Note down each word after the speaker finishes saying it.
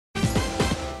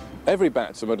Every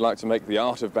batsman would like to make the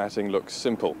art of batting look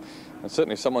simple, and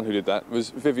certainly someone who did that was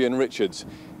Vivian Richards.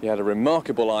 He had a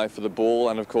remarkable eye for the ball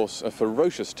and, of course, a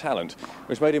ferocious talent,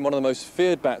 which made him one of the most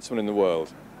feared batsmen in the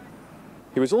world.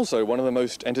 He was also one of the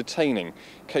most entertaining,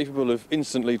 capable of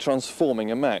instantly transforming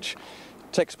a match.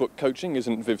 Textbook coaching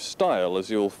isn't Viv's style,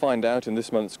 as you'll find out in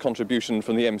this month's contribution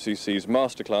from the MCC's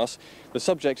masterclass. The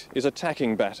subject is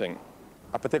attacking batting.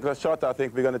 A particular shot I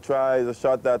think we're going to try is a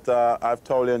shot that I've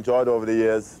totally enjoyed over the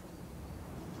years.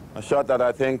 A shot that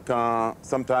I think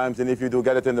sometimes, and if you do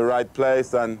get it in the right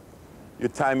place and you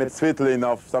time it sweetly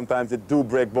enough, sometimes it do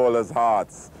break bowlers'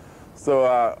 hearts.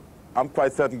 So I'm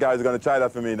quite certain guys are going to try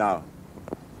that for me now.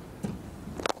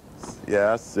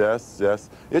 Yes, yes, yes.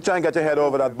 You try and get your head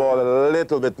over that ball a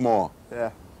little bit more.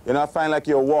 Yeah. You know, I find like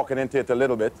you're walking into it a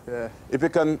little bit. Yeah. If you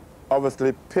can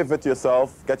obviously pivot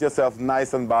yourself, get yourself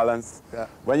nice and balanced. Yeah.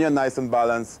 When you're nice and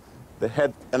balanced, the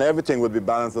head and everything will be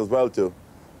balanced as well too.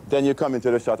 Then you come into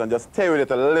the shot and just stay with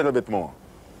it a little bit more.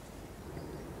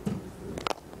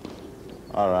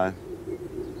 All right.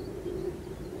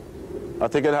 I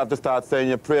think you'll have to start saying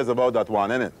your prayers about that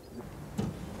one, innit?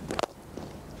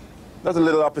 That's a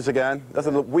little uppish again. That's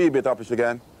a wee bit uppish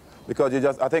again. Because you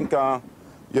just, I think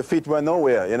your feet were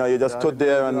nowhere, you know, you just stood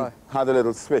there and had a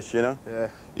little swish, you know? Yeah.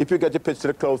 If you get your pitch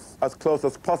to the as close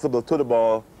as possible to the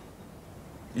ball,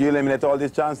 you eliminate all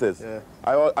these chances. Yeah.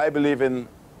 I believe in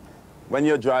when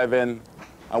you're driving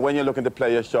and when you're looking to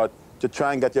play your shot, to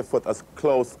try and get your foot as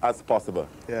close as possible.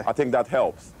 Yeah. I think that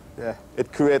helps. Yeah.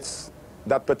 It creates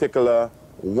that particular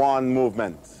one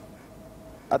movement.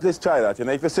 At least try that, you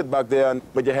know, if you sit back there and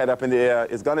with your head up in the air,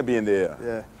 it's going to be in the air.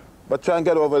 Yeah. But try and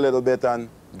get over a little bit and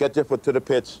get your foot to the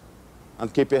pitch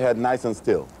and keep your head nice and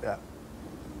still. Yeah.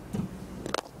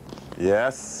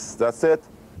 Yes, that's it.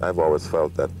 I've always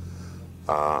felt that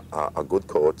a good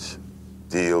coach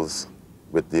deals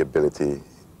with the ability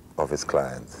of his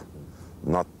client,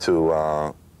 not to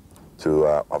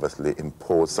obviously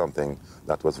impose something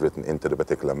that was written into the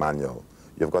particular manual.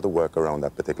 You've got to work around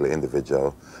that particular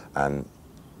individual and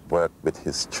work with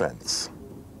his strengths.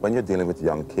 When you're dealing with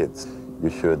young kids, you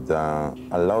should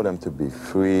allow them to be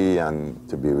free and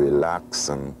to be relaxed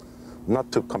and not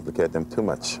to complicate them too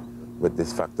much with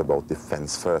this fact about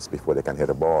defense first before they can hit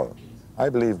a ball. I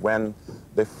believe when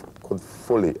they could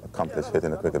fully accomplish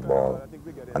hitting a cricket ball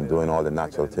and doing all the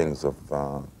natural things of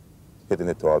hitting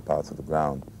it to all parts of the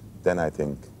ground, then I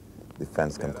think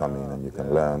defense can come in and you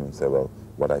can learn and say, well,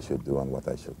 what I should do and what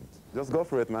I shouldn't. Just go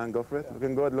for it, man. Go for it.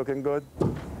 Looking good, looking good.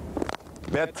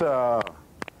 Better.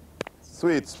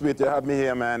 Sweet, sweet. You have me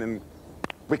here, man, and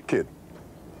wicked.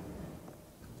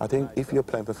 I think if you're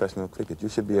playing professional cricket, you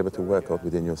should be able to work out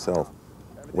within yourself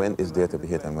when it's there to be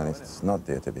hit and when it's not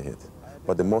there to be hit.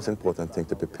 But the most important thing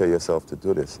to prepare yourself to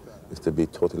do this is to be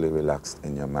totally relaxed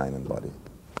in your mind and body.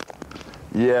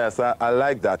 Yes, I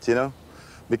like that, you know,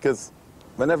 because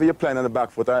whenever you're playing on the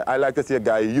back foot, I like to see a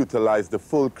guy utilize the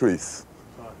full crease.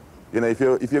 You know, if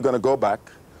you're going to go back,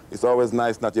 it's always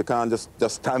nice that you can't just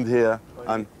stand here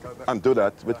and do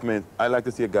that, which means I like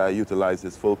to see a guy utilize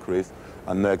his full crease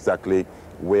and know exactly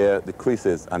where the crease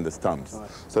is and the stumps,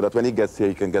 so that when he gets here,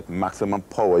 he can get maximum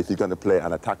power if he's going to play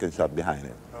an attacking shot behind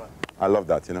it. I love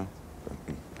that, you know.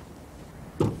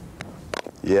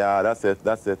 Yeah, that's it,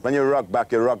 that's it. When you rock back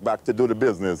to do the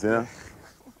business, you know.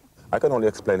 I can only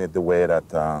explain it the way that,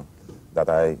 that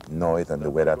I know it and the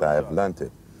way that I have learned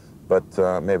it.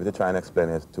 But maybe to try and explain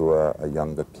it to a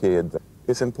younger kid,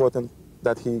 it's important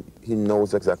that he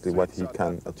knows exactly what he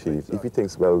can achieve. If he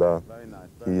thinks, well,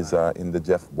 he's in the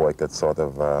Jeff Boycott sort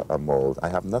of a mold, I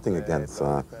have nothing against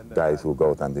guys who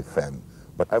go out and defend.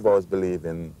 But I've always believed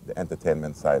in the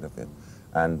entertainment side of it.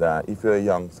 And if you're a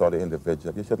young sort of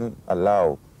individual, you shouldn't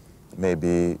allow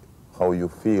maybe how you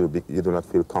feel. You do not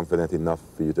feel confident enough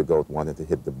for you to go out wanting to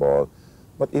hit the ball.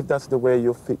 But if that's the way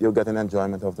you feel, you get an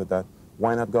enjoyment out of that,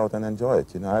 why not go out and enjoy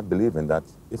it? You know, I believe in that.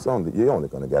 You're only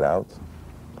going to get out.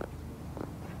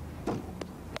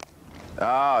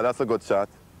 Ah, that's a good shot.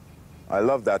 I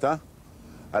love that, huh?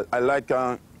 I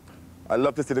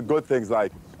love to see the good things,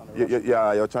 like,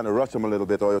 you're trying to rush them a little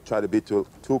bit, or you try to be too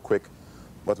quick.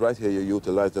 But right here, you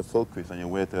utilize the full crease and you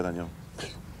wait it,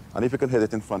 and if you can hit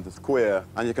it in front of square,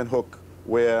 and you can hook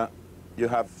where you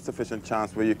have sufficient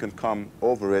chance where you can come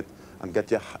over it and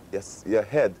get your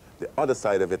head, the other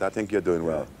side of it, I think you're doing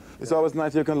well. It's always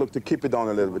nice you can look to keep it down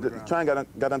a little bit. Try and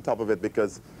get on top of it,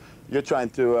 because you're trying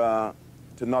to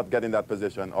not get in that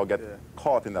position or get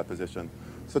caught in that position.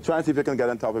 So try and see if you can get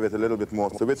on top of it a little bit more.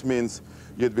 So which means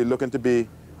you'd be looking to be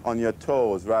on your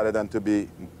toes rather than to be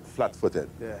flat-footed.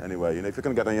 Anyway, you know, if you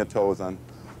can get on your toes, and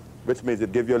which means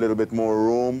it gives you a little bit more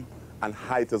room and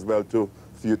height as well to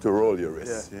for you to roll your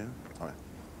wrist. Yeah. All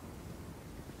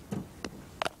right.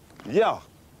 Yeah.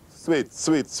 Sweet,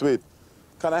 sweet, sweet.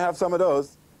 Can I have some of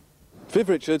those? Viv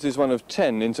Richards is one of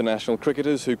 10 international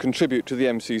cricketers who contribute to the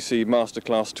MCC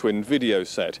Masterclass Twin video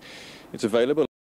set. It's available